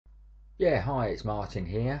Yeah, hi, it's Martin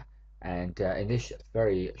here, and in this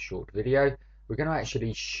very short video, we're going to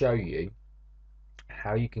actually show you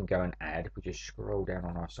how you can go and add, if we just scroll down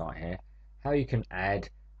on our site here, how you can add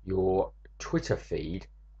your Twitter feed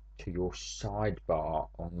to your sidebar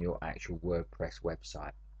on your actual WordPress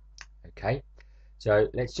website. Okay, so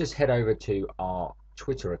let's just head over to our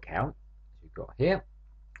Twitter account, as we've got here,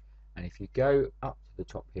 and if you go up to the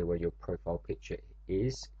top here where your profile picture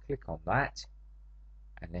is, click on that,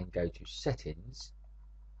 and then go to settings,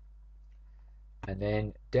 and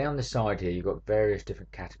then down the side here you've got various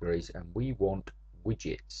different categories, and we want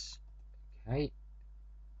widgets. Okay,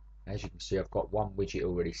 as you can see, I've got one widget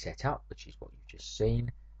already set up, which is what you've just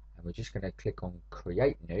seen, and we're just going to click on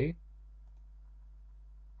create new.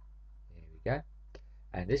 There we go,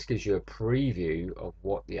 and this gives you a preview of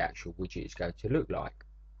what the actual widget is going to look like.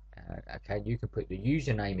 Okay, you can put the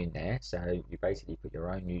username in there, so you basically put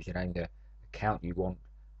your own username, the account you want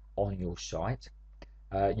on your site.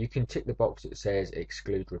 You can tick the box that says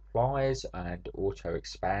exclude replies and auto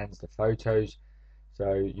expands the photos,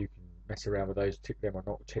 so you can mess around with those, tick them or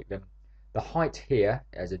not tick them. The height here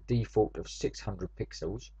has a default of 600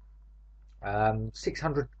 pixels.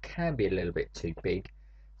 600 can be a little bit too big,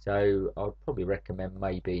 so I'd probably recommend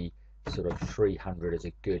maybe sort of 300 as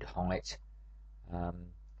a good height.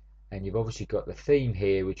 And you've obviously got the theme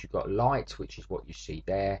here, which you've got light, which is what you see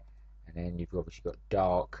there, and then you've obviously got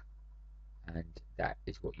dark, and that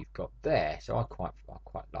is what you've got there. So I quite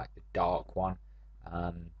like the dark one.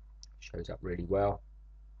 Shows up really well.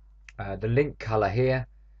 The link color here,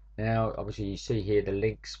 now obviously you see here the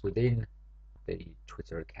links within the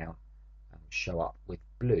Twitter account show up with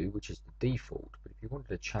blue, which is the default, but if you wanted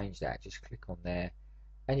to change that, just click on there,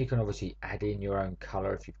 and you can obviously add in your own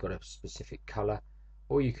color if you've got a specific color,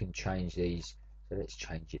 or you can change these. So let's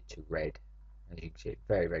change it to red. As you can see, it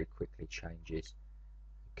very quickly changes.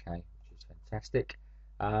 Okay, which is fantastic.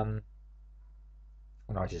 And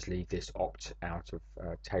I just leave this opt out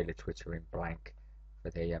of tailor Twitter in blank,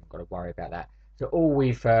 but there you haven't got to worry about that. So all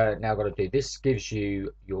we've now got to do, this gives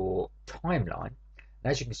you your timeline,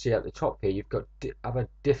 and as you can see at the top here, you've got other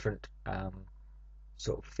different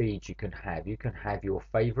sort of feeds you can have. You can have your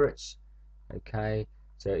favorites. Okay,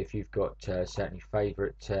 so if you've got certainly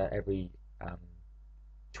favorite every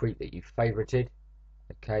tweet that you've favorited.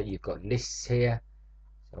 Okay, you've got lists here.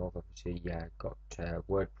 So I've obviously got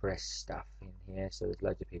WordPress stuff in here, so there's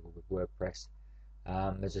loads of people with WordPress.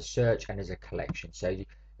 There's a search and there's a collection. So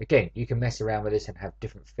again, you can mess around with this and have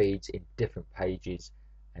different feeds in different pages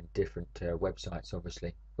and different websites,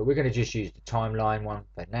 obviously. But we're going to just use the timeline one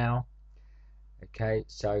for now. Okay,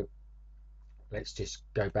 so let's just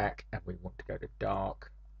go back, and we want to go to dark,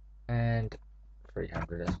 and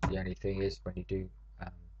 300. That's the only thing is when you do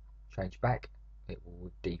change back, it will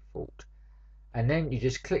default. And then you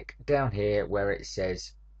just click down here where it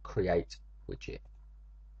says create widget,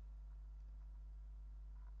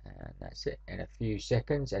 and that's it. In a few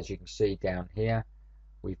seconds, as you can see down here,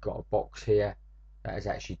 we've got a box here that has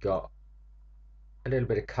actually got a little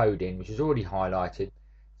bit of code in, which is already highlighted.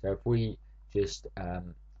 So if we just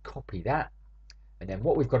copy that, and then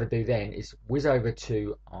what we've got to do then is whiz over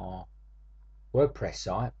to our WordPress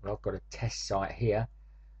site. Well, I've got a test site here,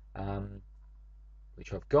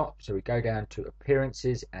 which I've got. So we go down to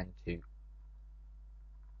appearances and to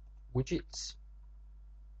widgets,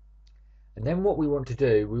 and then what we want to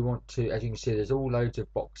do, we want to, as you can see, there's all loads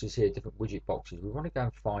of boxes here, different widget boxes. We want to go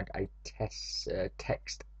and find a text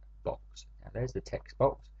box. Now there's the text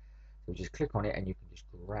box, so just click on it and you can just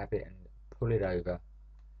grab it and pull it over,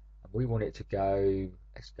 and we want it to go,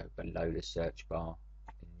 let's go below the search bar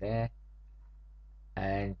in there,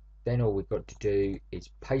 and then all we've got to do is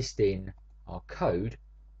paste in our code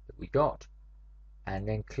that we got, and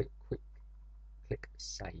then click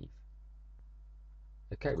save.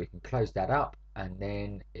 Okay, we can close that up, and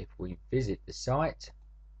then if we visit the site,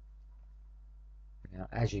 now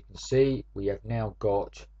as you can see, we have now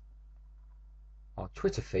got our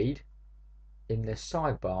Twitter feed in the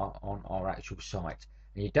sidebar on our actual site,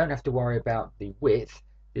 and you don't have to worry about the width.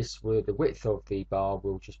 The width of the bar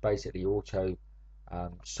will just basically auto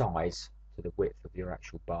size to the width of your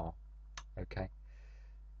actual bar. Okay,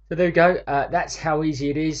 so there we go. That's how easy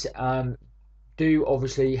it is. Do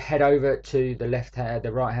obviously head over to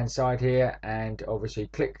the right hand side here, and obviously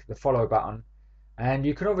click the follow button, and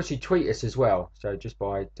you can obviously tweet us as well. So just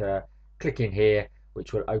by clicking here,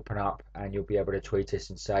 which will open up, and you'll be able to tweet us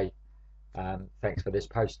and say thanks for this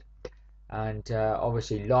post, and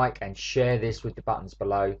obviously like and share this with the buttons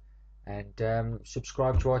below, and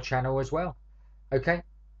subscribe to our channel as well. Okay,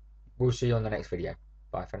 we'll see you on the next video.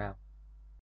 Bye for now.